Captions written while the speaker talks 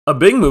A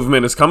big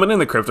movement is coming in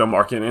the crypto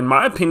market, in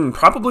my opinion,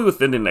 probably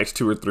within the next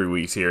 2 or 3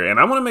 weeks here. And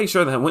I want to make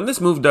sure that when this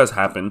move does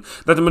happen,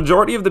 that the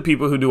majority of the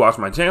people who do watch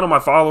my channel, my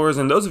followers,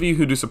 and those of you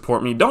who do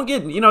support me, don't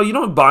get, you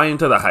don't buy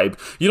into the hype.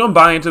 You don't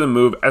buy into the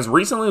move. As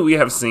recently we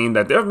have seen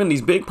that there have been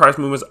these big price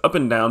movements up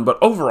and down, but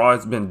overall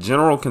it's been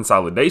general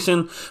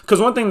consolidation.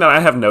 Because one thing that I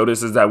have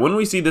noticed is that when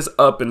we see this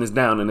up and this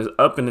down and this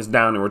up and this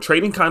down, and we're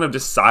trading kind of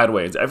just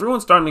sideways,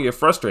 everyone's starting to get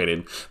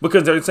frustrated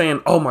because they're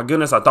saying, oh my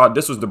goodness, I thought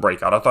this was the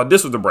breakout. I thought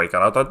this was the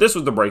breakout. I thought this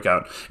was the breakout.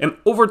 And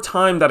over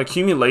time, that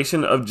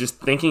accumulation of just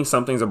thinking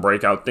something's a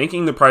breakout,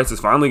 thinking the price is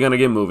finally going to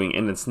get moving,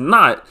 and it's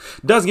not,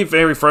 does get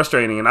very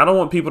frustrating. And I don't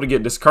want people to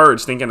get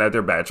discouraged thinking that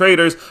they're bad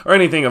traders or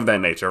anything of that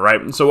nature,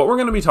 right? So what we're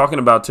going to be talking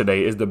about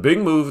today is the big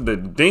move, the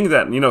things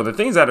that, the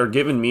things that are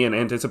giving me an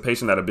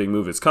anticipation that a big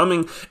move is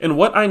coming, and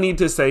what I need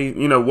to say,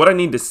 what I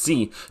need to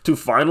see to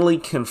finally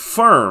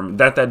confirm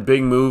that that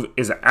big move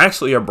is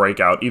actually a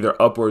breakout,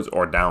 either upwards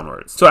or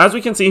downwards. So as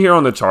we can see here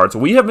on the charts,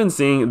 we have been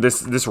seeing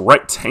this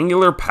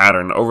rectangular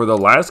pattern over the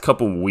last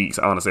couple weeks,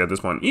 honestly, at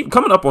this point, even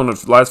coming up on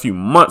the last few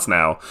months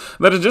now,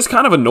 that has just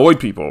kind of annoyed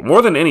people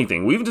more than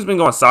anything. We've just been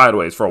going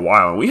sideways for a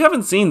while, and we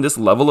haven't seen this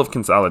level of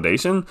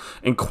consolidation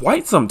in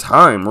quite some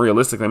time,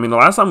 realistically. I mean, the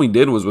last time we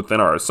did was within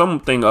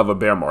something of a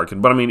bear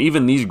market, but I mean,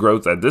 even these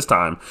growths at this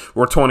time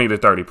were 20 to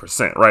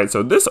 30%, right?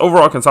 So this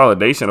overall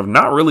consolidation of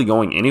not really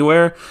going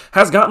anywhere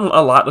has gotten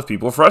a lot of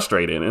people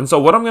frustrated. And so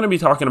what I'm going to be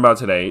talking about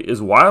today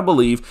is why I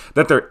believe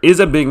that there is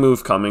a big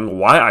move coming,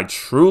 why I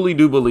truly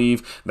do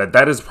believe that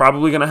that is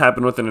probably going to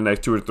happen within the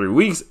next 2 or 3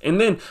 weeks,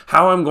 and then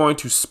how I'm going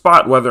to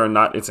spot whether or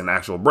not it's an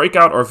actual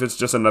breakout or if it's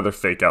just another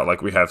fake out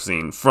like we have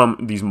seen from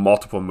these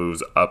multiple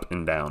moves up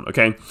and down.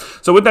 Okay,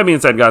 so with that being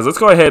said, guys, let's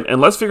go ahead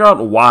and let's figure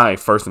out why,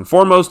 first and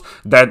foremost,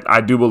 that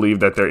I do believe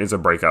that there is a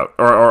breakout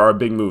or a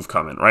big move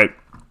coming, right?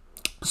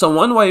 So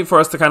one way for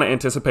us to kind of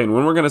anticipate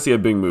when we're going to see a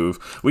big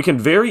move, we can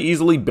very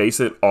easily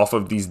base it off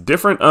of these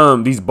different,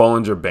 these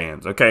Bollinger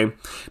Bands, okay?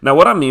 Now,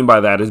 what I mean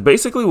by that is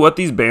basically what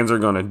these bands are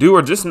going to do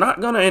are just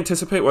not going to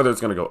anticipate whether it's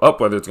going to go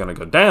up, whether it's going to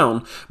go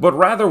down, but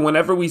rather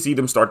whenever we see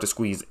them start to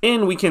squeeze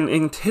in, we can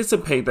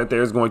anticipate that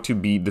there's going to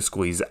be the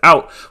squeeze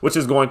out, which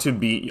is going to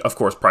be, of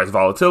course, price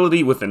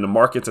volatility within the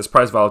markets. As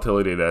price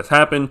volatility that's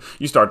happened,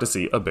 you start to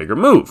see a bigger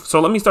move. So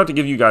let me start to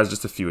give you guys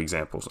just a few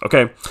examples,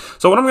 okay?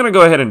 So what I'm going to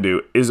go ahead and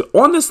do is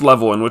on this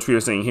level in which we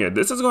are seeing here,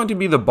 this is going to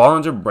be the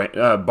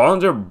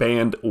Bollinger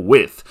Band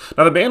width.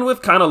 Now the band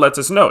width kind of lets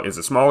us know, is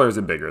it smaller, is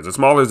it bigger, is it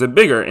smaller, is it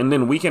bigger, and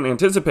then we can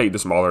anticipate the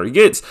smaller it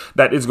gets,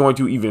 that it's going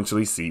to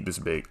eventually see this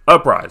big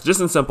uprise,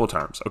 just in simple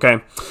terms,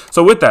 okay?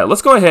 So with that,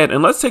 let's go ahead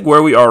and let's take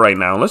where we are right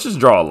now, and let's just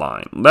draw a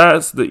line.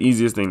 That's the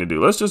easiest thing to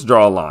do. Let's just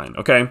draw a line,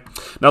 okay?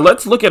 Now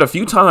let's look at a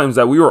few times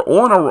that we were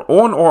on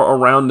or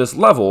around this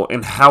level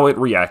and how it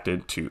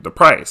reacted to the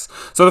price.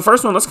 So the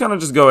first one, let's kind of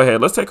just go ahead,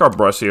 let's take our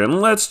brush here,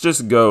 and let's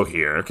just go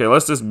here, okay?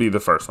 Let's just be the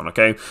first one,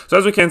 okay? So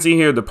as we can see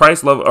here, the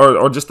price level,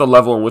 or just the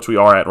level in which we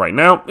are at right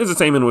now, is the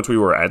same in which we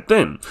were at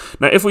then.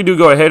 Now, if we do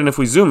go ahead and if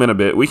we zoom in a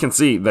bit, we can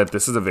see that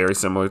this is a very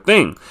similar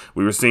thing.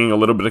 We were seeing a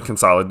little bit of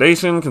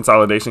consolidation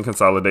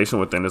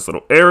within this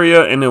little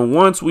area, and then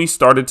once we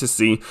started to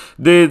see,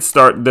 the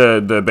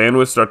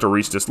bandwidth start to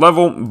reach this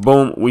level,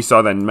 boom, we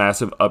saw that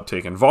massive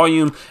uptick in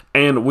volume,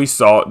 and we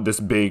saw this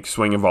big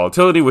swing in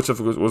volatility, which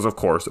was of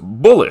course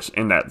bullish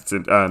in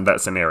that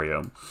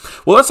scenario.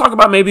 Well, let's talk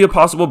about maybe a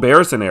possible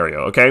bear scenario,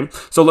 okay?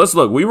 So let's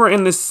look. We were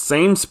in this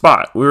same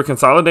spot. We were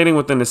consolidating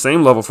within the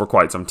same level for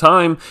quite some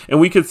time, and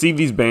we could see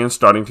these bands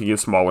starting to get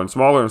smaller and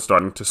smaller and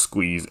starting to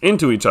squeeze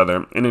into each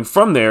other. And then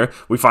from there,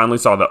 we finally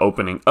saw the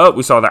opening up.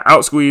 We saw the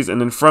out squeeze,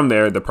 and then from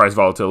there, the price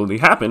volatility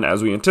happened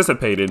as we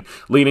anticipated,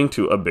 leading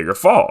to a bigger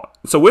fall.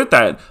 So with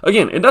that,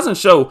 again, it doesn't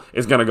show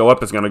it's going to go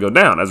up, it's going to go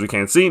down. As we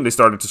can see, they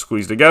started to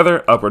squeeze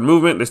together, upward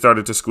movement. They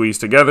started to squeeze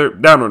together,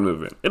 downward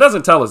movement. It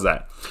doesn't tell us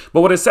that.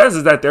 But what it says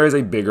is that there is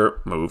a bigger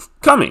move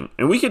coming,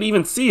 and we could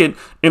even see it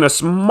in a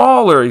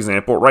smaller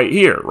example right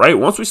here, right?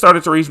 Once we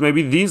started to reach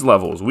maybe these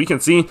levels, we can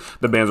see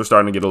the bands were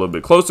starting to get a little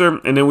bit closer,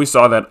 and then we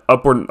saw that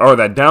upward or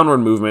that downward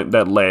movement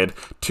that led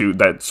to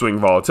that swing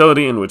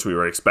volatility in which we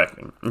were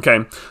expecting,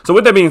 okay? So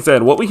with that being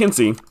said, what we can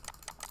see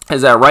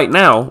is that right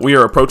now we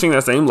are approaching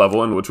that same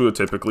level in which we would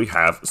typically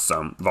have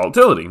some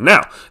volatility.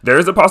 Now, there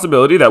is a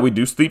possibility that we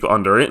do sleep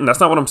under it, and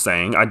that's not what I'm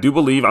saying. I do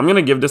believe I'm going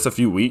to give this a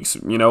few weeks.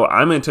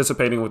 I'm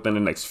anticipating within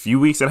the next few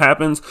weeks it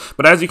happens,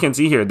 but as you can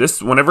see here,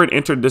 whenever it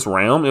entered this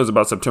realm, it was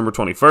about September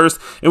 21st,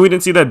 and we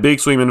didn't see that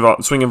big swing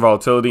in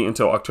volatility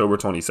until October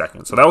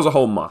 22nd. So that was a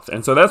whole month,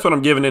 and so that's what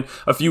I'm giving it,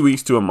 a few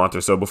weeks to a month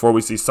or so before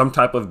we see some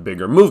type of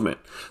bigger movement.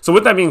 So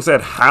with that being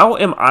said, how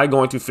am I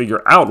going to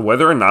figure out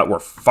whether or not we're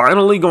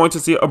finally going to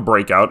see a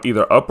breakout,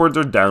 either upwards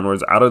or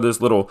downwards, out of this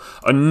little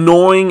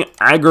annoying,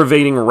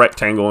 aggravating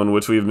rectangle in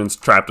which we've been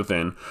trapped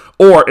within?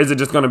 Or is it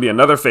just going to be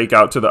another fake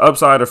out to the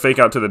upside or fake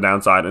out to the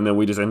downside, and then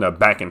we just end up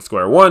back in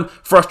square one,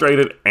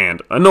 frustrated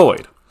and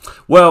annoyed?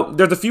 Well,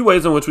 there's a few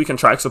ways in which we can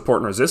track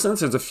support and resistance.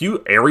 There's a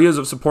few areas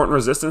of support and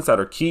resistance that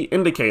are key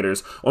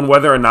indicators on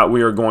whether or not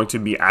we are going to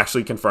be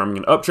actually confirming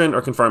an uptrend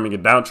or confirming a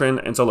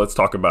downtrend. And so let's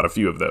talk about a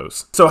few of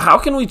those. So how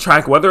can we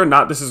track whether or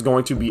not this is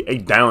going to be a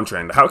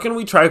downtrend? How can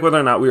we track whether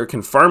or not we are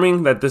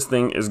confirming that this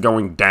thing is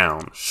going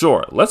down?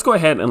 Sure, let's go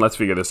ahead and let's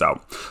figure this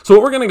out. So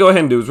what we're going to go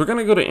ahead and do is we're going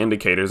to go to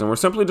indicators and we're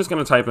simply just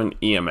going to type in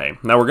EMA.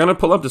 Now we're going to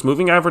pull up this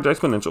moving average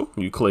exponential.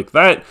 You click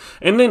that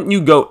and then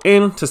you go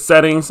into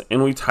settings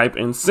and we type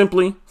in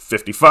simply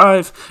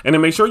 55, and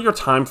then make sure your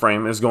time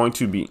frame is going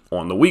to be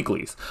on the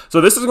weeklies. So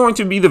this is going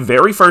to be the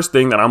very first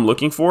thing that I'm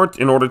looking for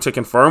in order to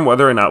confirm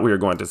whether or not we are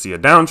going to see a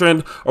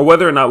downtrend or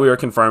whether or not we are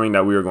confirming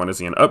that we are going to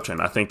see an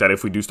uptrend. I think that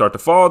if we do start to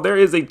fall, there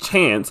is a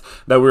chance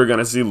that we're going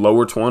to see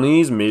lower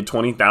 20s, mid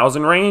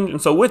 20,000 range.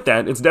 And so with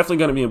that, it's definitely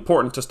going to be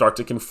important to start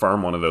to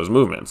confirm one of those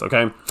movements.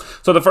 Okay.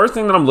 So the first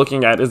thing that I'm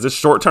looking at is the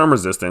short-term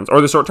resistance,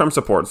 or the short-term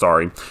support,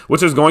 sorry,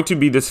 which is going to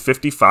be this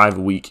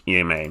 55-week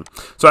EMA.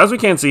 So as we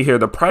can see here,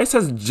 the price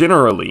has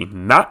generally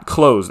not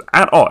closed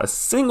at all a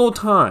single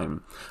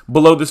time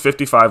below this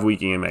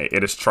 55-week EMA.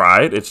 It has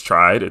tried,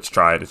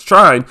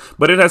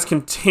 but it has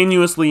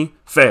continuously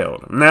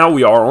failed. Now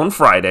we are on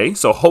Friday,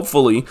 so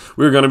hopefully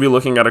we're going to be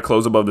looking at a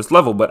close above this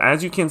level. But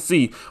as you can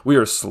see, we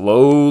are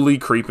slowly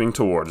creeping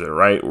towards it,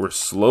 right? We're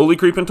slowly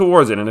creeping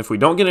towards it. And if we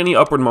don't get any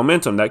upward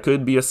momentum, that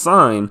could be a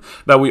sign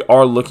that we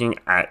are looking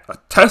at a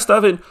test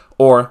of it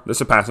or the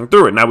surpassing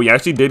through it. Now, we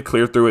actually did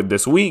clear through it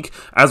this week,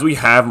 as we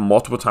have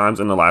multiple times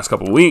in the last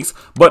couple of weeks.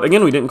 But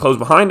again, we didn't close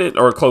behind it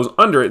or close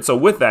under it. So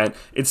with that,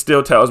 it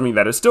still tells me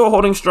that it's still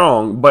holding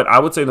strong. But I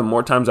would say the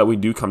more times that we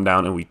do come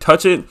down and we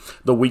touch it,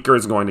 the weaker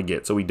it's going to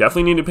get. So we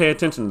definitely need to pay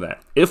attention to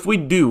that. If we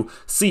do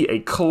see a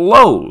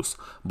close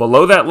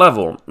below that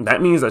level,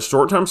 that means that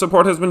short-term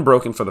support has been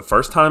broken for the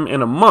first time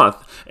in a month,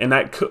 and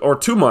that could, or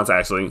 2 months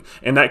actually,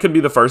 and that could be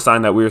the first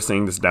sign that we are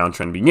seeing this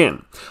downtrend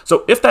begin.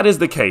 So if that is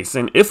the case,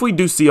 and if we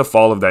do see a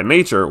fall of that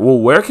nature, well,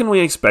 where can we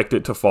expect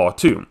it to fall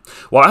to?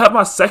 Well, I have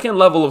my second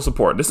level of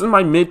support. This is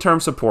my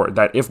midterm support,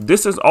 that if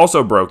this is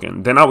also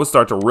broken, then I would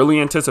start to really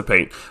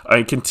anticipate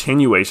a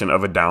continuation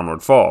of a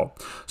downward fall.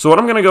 So what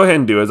I'm going to go ahead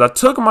and do is I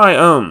took my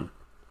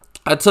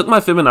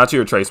Fibonacci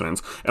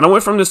retracements and I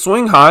went from the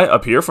swing high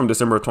up here from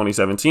December of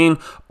 2017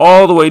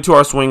 all the way to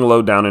our swing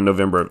low down in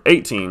November of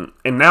 18.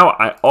 And now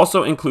I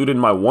also included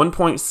my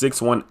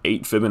 1.618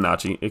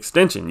 Fibonacci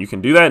extension. You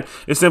can do that.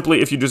 It's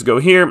simply, if you just go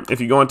here,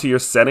 if you go into your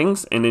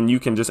settings and then you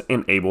can just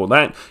enable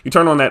that, you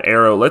turn on that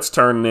arrow. Let's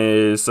turn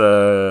this,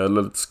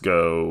 let's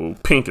go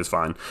pink is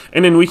fine.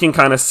 And then we can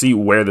kind of see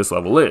where this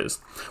level is.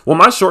 Well,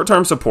 my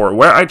short-term support,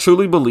 where I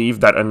truly believe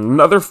that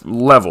another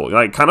level,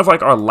 like kind of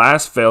like our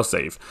last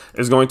failsafe,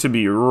 is going to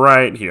be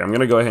right here. I'm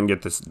going to go ahead and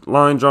get this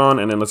line drawn,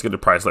 and then let's get the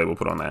price label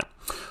put on that.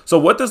 So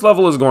what this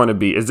level is going to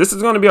be is this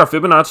is going to be our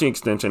Fibonacci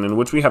extension, in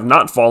which we have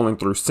not fallen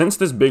through since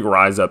this big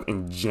rise up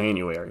in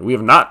January. We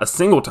have not a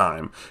single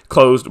time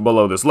closed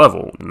below this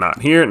level.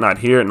 Not here, not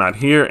here, not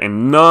here,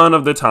 and none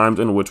of the times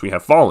in which we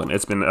have fallen.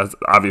 It's been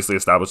obviously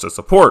established as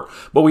support,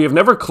 but we have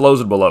never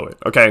closed below it.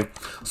 Okay,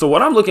 so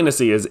what I'm looking to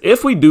see is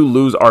if we do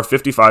lose our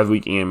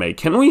 55-week EMA,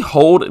 can we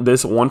hold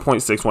this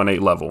 1.618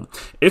 level?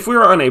 If we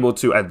are unable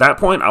to, at that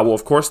point, I will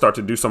of course start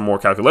to do some more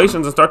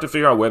calculations and start to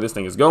figure out where this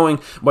thing is going.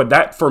 But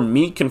that for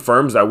me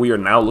confirms that we are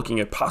now looking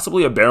at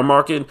possibly a bear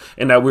market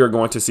and that we are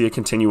going to see a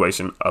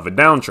continuation of a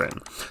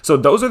downtrend. So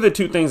those are the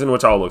two things in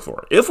which I'll look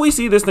for. If we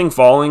see this thing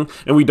falling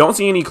and we don't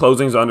see any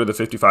closings under the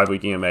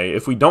 55-week EMA,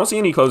 if we don't see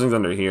any closings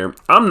under here,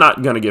 I'm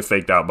not going to get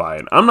faked out by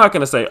it. I'm not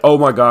going to say, oh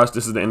my gosh,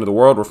 this is the end of the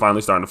world, we're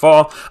finally starting to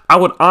fall. I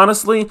would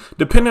honestly,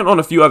 depending on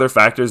a few other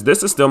factors,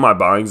 this is still my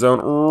buying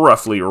zone,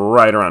 roughly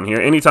right around here.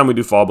 Anytime we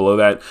do fall below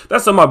that,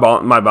 that's still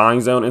my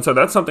buying zone. And so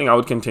that's something I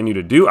would continue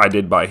to do. I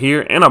did buy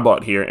here and I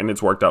bought here, and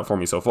it's worked out for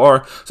me so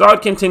far. So I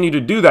would continue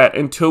to do that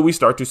until we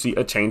start to see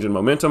a change in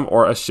momentum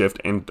or a shift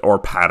in or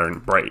pattern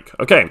break.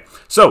 Okay,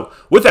 so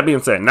with that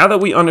being said, now that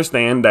we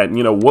understand that,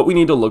 you know, what we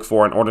need to look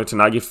for in order to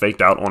not get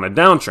faked out on a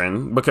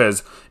downtrend,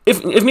 because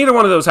if neither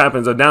one of those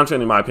happens, a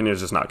downtrend in my opinion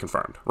is just not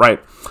confirmed, right?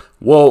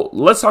 Well,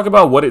 let's talk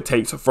about what it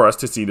takes for us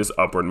to see this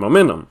upward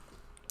momentum.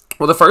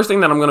 Well, the first thing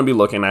that I'm going to be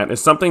looking at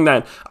is something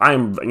that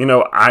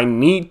I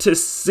need to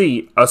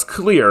see us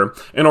clear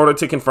in order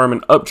to confirm an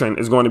uptrend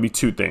is going to be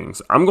two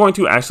things. I'm going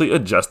to actually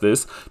adjust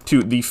this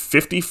to the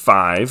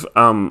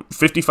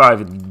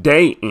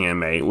 55-day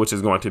EMA, which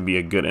is going to be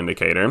a good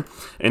indicator.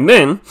 And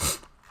then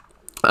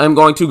I'm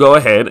going to go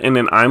ahead and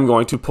then I'm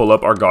going to pull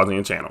up our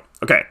Gaussian channel.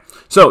 Okay,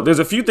 so there's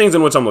a few things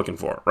in which I'm looking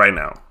for right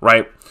now,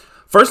 right?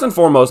 First and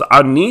foremost,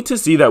 I need to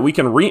see that we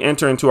can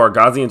re-enter into our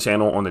Gaussian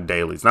channel on the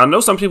dailies. Now, I know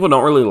some people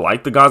don't really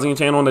like the Gaussian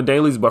channel on the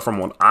dailies, but from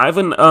what I've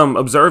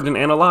observed and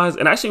analyzed,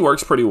 it actually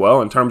works pretty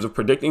well in terms of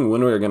predicting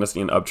when we're going to see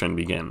an uptrend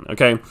begin,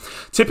 okay?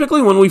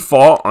 Typically, when we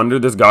fall under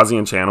this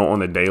Gaussian channel on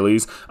the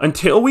dailies,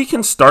 until we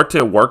can start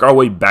to work our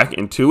way back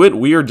into it,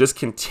 we are just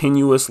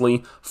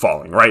continuously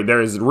falling, right?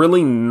 There is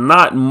really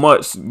not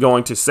much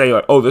going to say,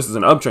 like, oh, this is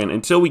an uptrend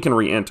until we can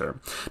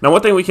re-enter. Now,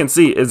 one thing we can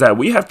see is that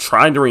we have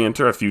tried to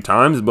re-enter a few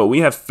times, but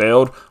we have failed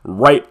failed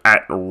right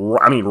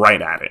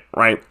at it,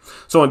 right?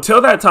 So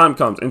until that time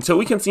comes, until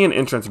we can see an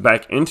entrance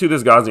back into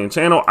this Gaussian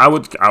channel, I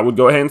would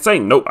go ahead and say,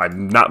 nope,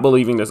 I'm not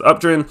believing this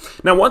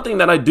uptrend. Now, one thing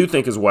that I do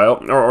think as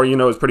well, or you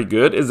know, is pretty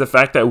good, is the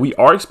fact that we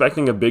are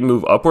expecting a big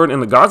move upward,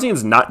 and the Gaussian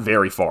is not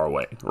very far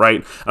away,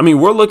 right? I mean,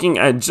 we're looking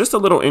at just a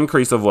little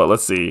increase of what,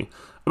 let's see,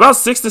 about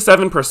 6 to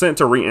 7%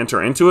 to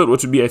re-enter into it,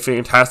 which would be a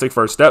fantastic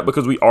first step,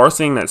 because we are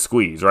seeing that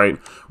squeeze, right?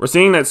 We're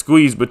seeing that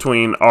squeeze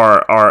between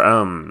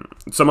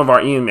some of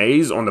our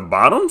EMAs on the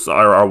bottoms,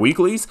 our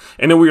weeklies,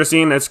 and then we are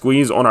seeing that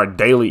squeeze on our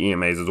daily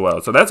EMAs as well.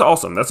 So that's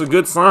awesome. That's a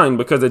good sign,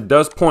 because it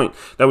does point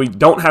that we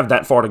don't have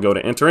that far to go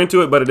to enter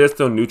into it, but it is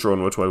still neutral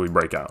in which way we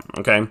break out,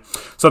 okay?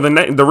 So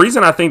the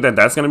reason I think that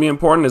that's going to be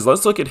important is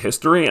let's look at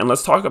history, and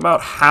let's talk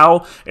about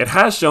how it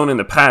has shown in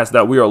the past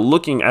that we are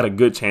looking at a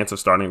good chance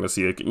of starting to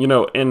see it, you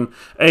know, in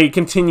a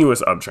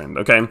continuous uptrend,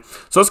 okay?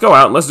 So let's go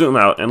out, let's zoom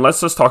out, and let's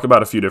just talk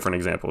about a few different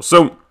examples.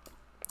 So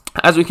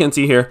as we can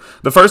see here,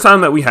 the first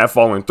time that we have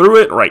fallen through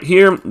it right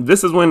here,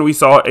 this is when we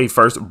saw a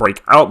first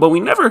breakout, but we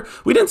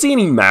didn't see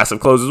any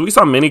massive closes. We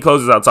saw many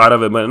closes outside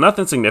of it, but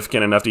nothing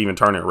significant enough to even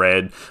turn it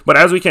red. But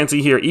as we can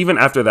see here, even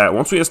after that,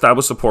 once we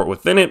established support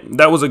within it,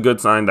 that was a good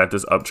sign that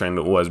this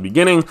uptrend was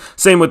beginning.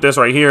 Same with this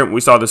right here.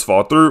 We saw this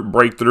fall through,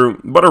 break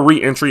through, but a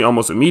re-entry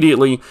almost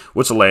immediately,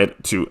 which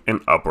led to an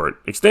upward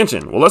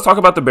extension. Well, let's talk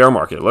about the bear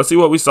market. Let's see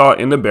what we saw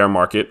in the bear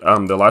market,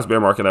 the last bear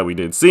market that we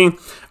did see,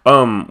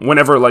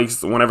 whenever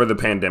the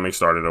pandemic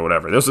started or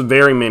whatever. This was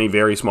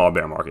very small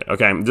bear market,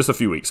 okay, just a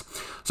few weeks.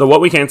 So what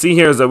we can see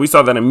here is that we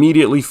saw that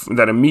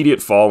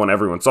immediate fall when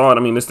everyone saw it. I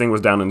mean, this thing was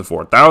down in the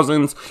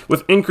 4,000s.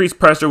 With increased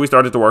pressure, we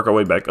started to work our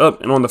way back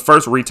up, and on the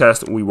first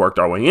retest, we worked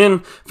our way in,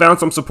 found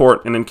some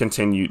support, and then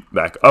continued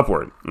back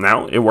upward.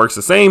 Now, it works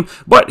the same,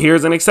 but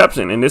here's an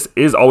exception, and this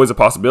is always a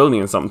possibility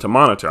and something to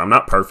monitor. I'm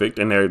not perfect,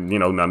 and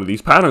none of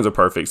these patterns are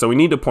perfect, so we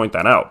need to point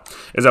that out,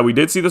 is that we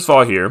did see this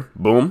fall here,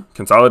 boom,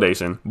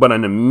 consolidation, but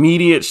an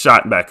immediate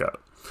shot back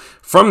up.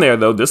 From there,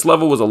 though, this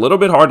level was a little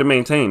bit hard to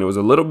maintain. It was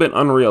a little bit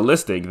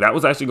unrealistic. That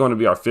was actually going to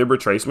be our fib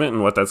retracement,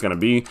 and what that's going to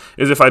be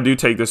is if I do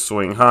take this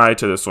swing high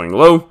to the swing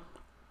low,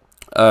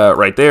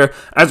 right there,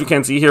 as you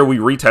can see here, we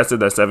retested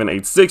that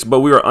 786, but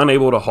we were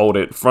unable to hold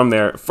it. From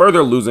there,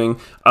 further losing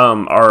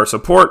our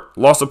support,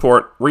 lost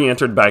support,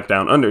 re-entered back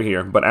down under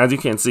here. But as you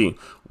can see,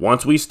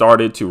 once we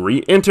started to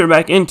re-enter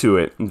back into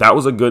it, that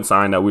was a good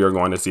sign that we are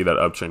going to see that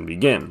uptrend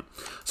begin.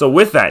 So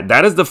with that,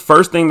 that is the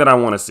first thing that I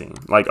want to see.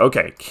 Like,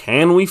 okay,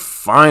 can we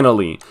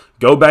finally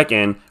go back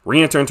in,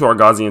 re-enter into our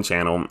Gaussian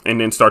channel, and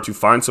then start to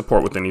find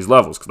support within these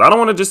levels? Because I don't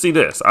want to just see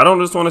this. I don't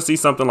just want to see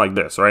something like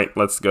this, right?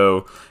 Let's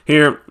go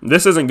here.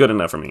 This isn't good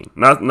enough for me.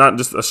 Not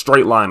just a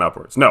straight line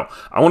upwards. No,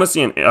 I want to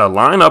see a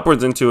line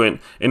upwards into it,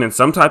 and then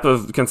some type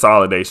of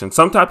consolidation,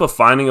 some type of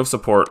finding of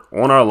support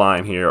on our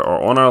line here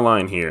or on our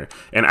line here,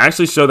 and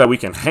actually show that we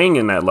can hang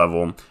in that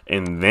level,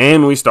 and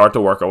then we start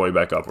to work our way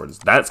back upwards.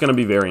 That's going to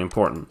be very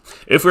important.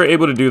 If we're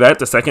able to do that,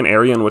 the second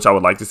area in which I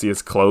would like to see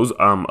us close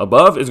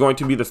above is going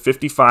to be the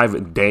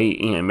 55-day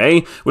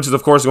EMA, which is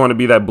of course going to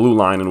be that blue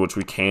line in which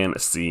we can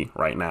see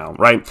right now,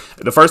 right?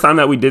 The first time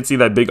that we did see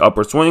that big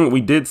upward swing,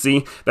 we did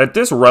see that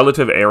this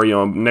relative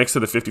area next to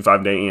the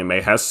 55-day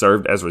EMA has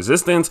served as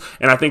resistance,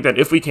 and I think that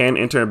if we can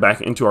enter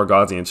back into our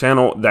Gaussian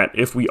channel, that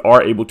if we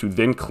are able to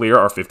then clear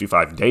our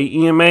 55-day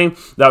EMA,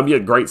 that would be a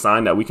great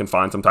sign that we can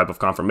find some type of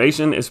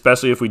confirmation,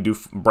 especially if we do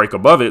break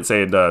above it,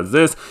 say it does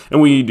this,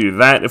 and we do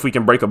that. If we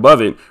can break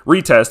above it,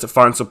 retest,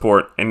 find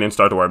support, and then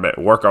start to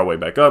work our way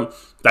back up,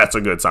 that's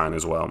a good sign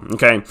as well,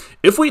 okay?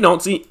 If we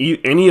don't see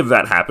any of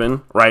that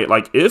happen, right,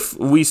 like if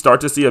we start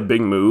to see a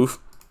big move,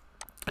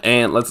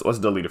 and let's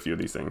delete a few of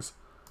these things.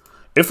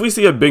 If we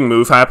see a big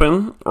move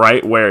happen,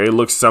 right, where it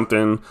looks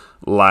something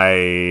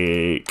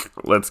like,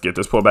 let's get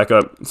this pulled back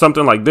up,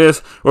 something like this,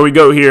 where we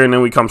go here and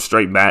then we come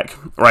straight back,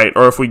 right?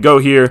 Or if we go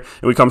here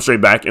and we come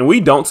straight back and we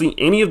don't see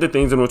any of the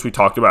things in which we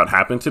talked about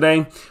happen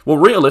today, well,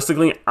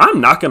 realistically,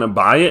 I'm not going to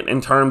buy it in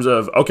terms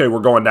of, okay, we're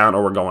going down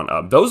or we're going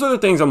up. Those are the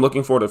things I'm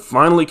looking for to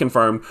finally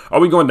confirm,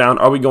 are we going down,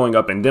 are we going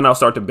up? And then I'll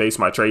start to base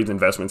my trades,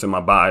 investments, and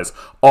my buys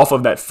off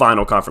of that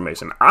final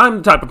confirmation. I'm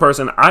the type of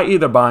person, I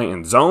either buy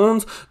in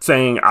zones,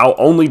 saying I'll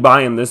only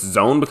buy in this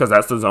zone because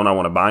that's the zone I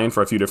want to buy in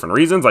for a few different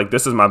reasons. Like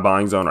this is my buying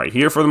zone right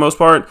here for the most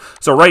part.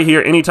 So right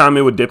here, anytime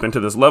it would dip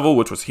into this level,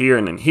 which was here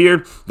and then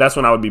here, that's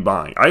when I would be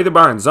buying. I either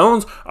buy in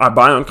zones or I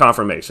buy on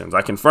confirmations.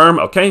 I confirm,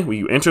 okay,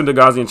 we entered the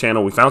Gaussian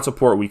channel, we found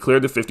support, we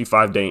cleared the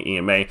 55-day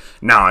EMA,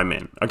 now I'm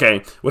in,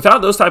 okay?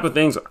 Without those type of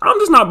things, I'm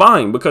just not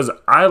buying because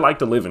I like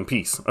to live in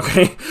peace,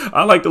 okay?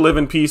 I like to live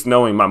in peace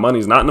knowing my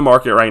money's not in the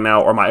market right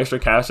now or my extra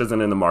cash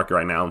isn't in the market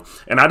right now,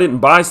 and I didn't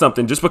buy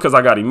something just because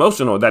I got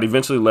emotional that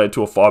eventually led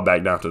to a fall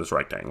back down to this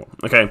rectangle,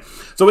 okay?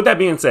 So with that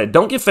being said,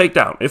 don't get faked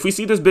out. If we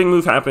see this big big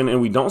move happen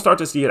and we don't start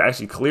to see it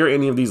actually clear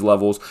any of these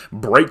levels,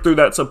 break through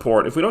that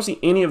support, if we don't see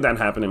any of that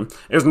happening,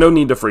 there's no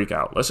need to freak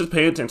out. Let's just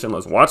pay attention.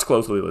 Let's watch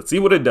closely. Let's see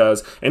what it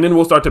does. And then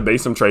we'll start to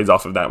base some trades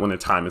off of that when the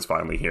time is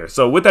finally here.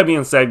 So with that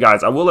being said,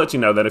 guys, I will let you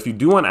know that if you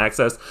do want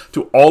access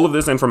to all of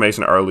this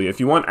information early, if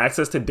you want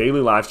access to daily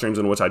live streams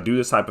in which I do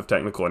this type of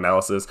technical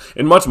analysis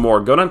and much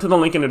more, go down to the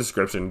link in the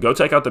description. Go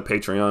check out the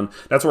Patreon.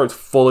 That's where it's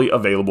fully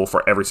available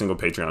for every single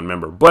Patreon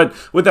member. But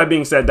with that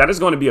being said, that is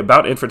going to be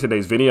about it for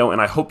today's video,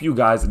 and I hope you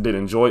guys did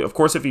enjoy. Of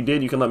course, if you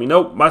did, you can let me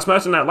know by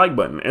smashing that like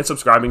button and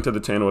subscribing to the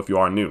channel if you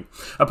are new.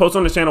 I post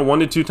on this channel 1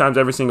 to 2 times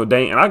every single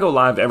day, and I go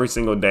live every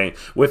single day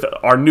with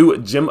our new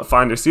Gem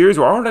Finder series.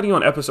 We're already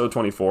on episode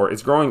 24.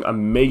 It's growing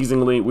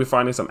amazingly. We're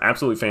finding some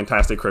absolutely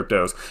fantastic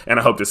cryptos, and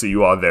I hope to see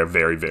you all there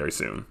very, very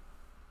soon.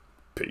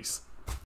 Peace.